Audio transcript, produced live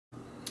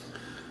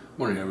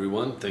Morning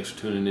everyone, thanks for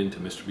tuning in to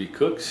Mr. B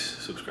Cooks.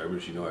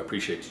 Subscribers, you know I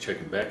appreciate you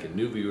checking back, and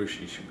new viewers,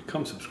 you should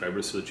become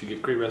subscribers so that you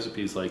get great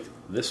recipes like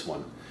this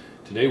one.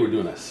 Today we're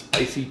doing a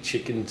spicy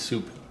chicken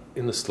soup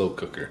in the slow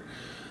cooker.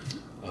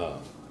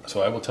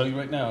 So I will tell you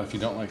right now, if you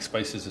don't like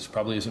spices, this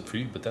probably isn't for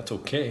you, but that's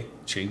okay.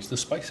 Change the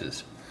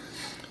spices.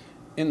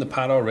 In the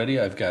pot already,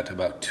 I've got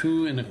about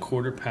 2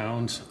 1/4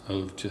 pounds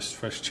of just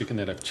fresh chicken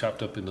that I've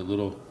chopped up into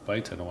little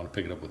bites. I don't want to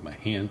pick it up with my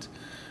hands.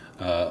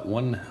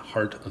 1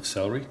 heart of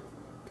celery,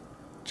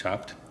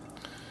 chopped,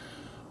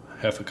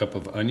 1/2 cup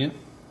of onion,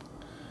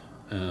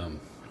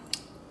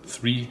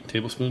 3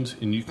 tablespoons,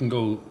 and you can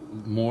go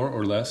more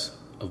or less,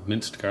 of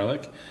minced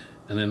garlic,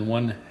 and then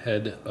 1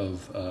 head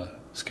of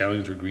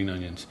scallions or green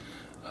onions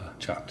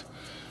chopped.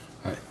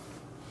 All right.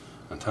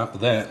 On top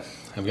of that,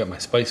 I've got my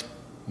spice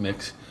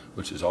mix,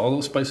 which is all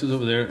those spices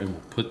over there, and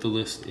we'll put the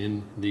list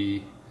in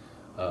the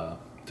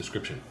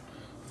description.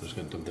 I'm just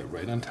going to dump that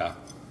right on top.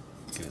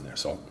 Get in there,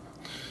 salt.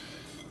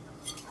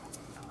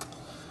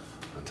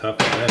 On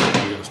top of that,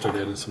 we're going to start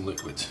adding some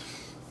liquids.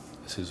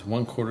 This is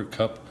 1/4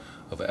 cup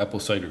of apple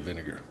cider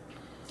vinegar.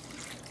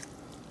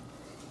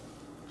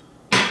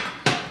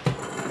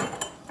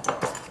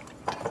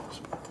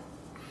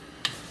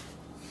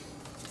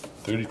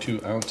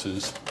 32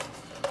 ounces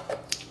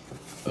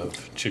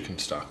of chicken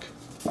stock.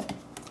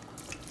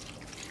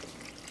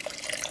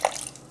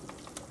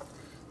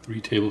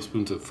 3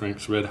 tablespoons of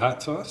Frank's Red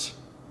Hot sauce.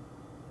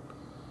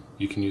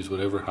 You can use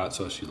whatever hot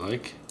sauce you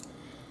like.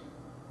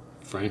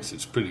 Frank's,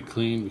 it's pretty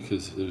clean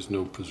because there's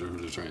no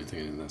preservatives or anything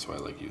in it, and that's why I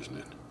like using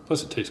it.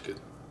 Plus it tastes good.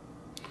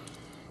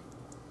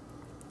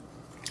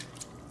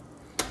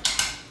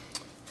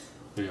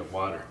 We got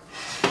water.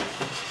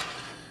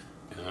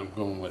 And I'm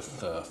going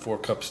with 4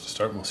 cups to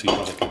start, and we'll see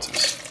how that gets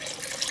us.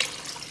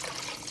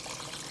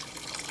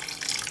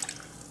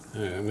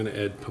 Alright, I'm going to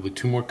add probably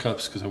 2 more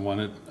cups because I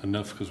want it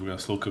enough because we're going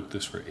to slow cook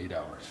this for 8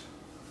 hours.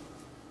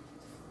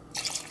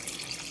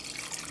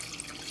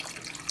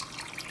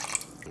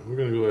 We're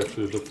going to go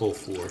after the full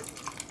 4.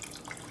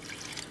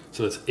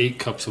 So that's 8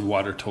 cups of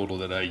water total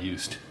that I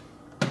used.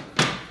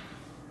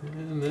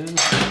 And then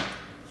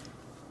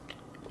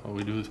all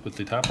we do is put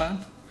the top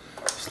on,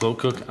 slow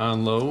cook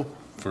on low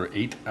for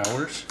 8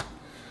 hours,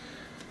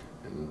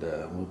 and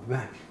we'll be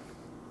back.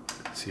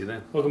 See you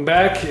then. Welcome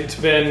back. It's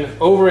been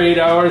over 8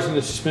 hours and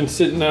it's just been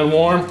sitting on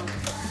warm.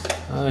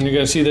 And you're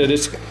going to see that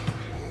it's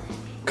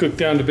cooked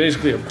down to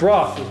basically a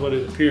broth is what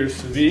it appears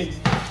to be.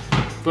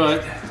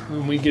 But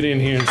when we get in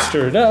here and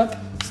stir it up,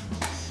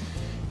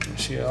 you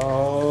see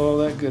all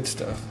that good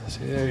stuff.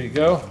 See, there you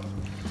go.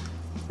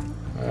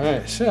 All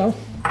right, so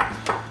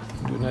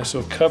do a nice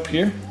little cup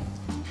here.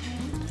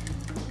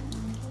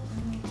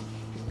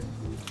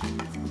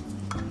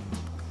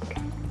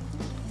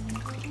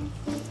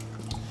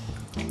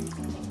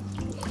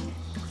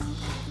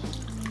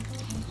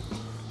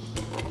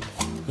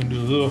 And do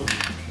a little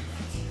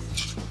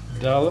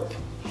dollop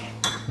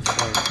of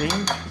sour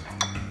cream.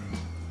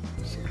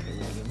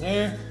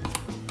 There.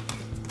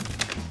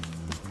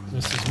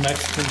 This is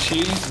Mexican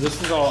cheese. This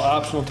is all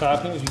optional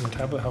toppings. You can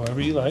top it however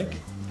you like.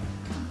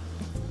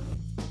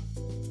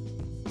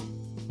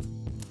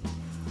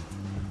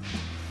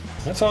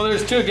 That's all there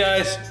is to it,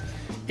 guys.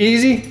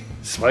 Easy,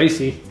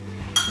 spicy,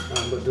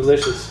 but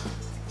delicious.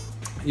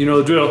 You know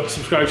the drill.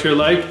 Subscribe, share,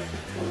 like.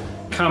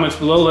 Comments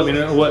below. Let me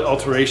know what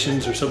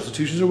alterations or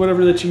substitutions or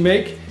whatever that you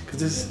make, because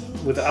this,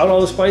 without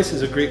all the spice,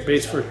 is a great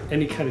base for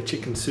any kind of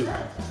chicken soup.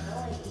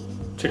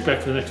 Check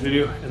back for the next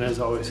video, and as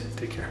always,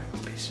 take care.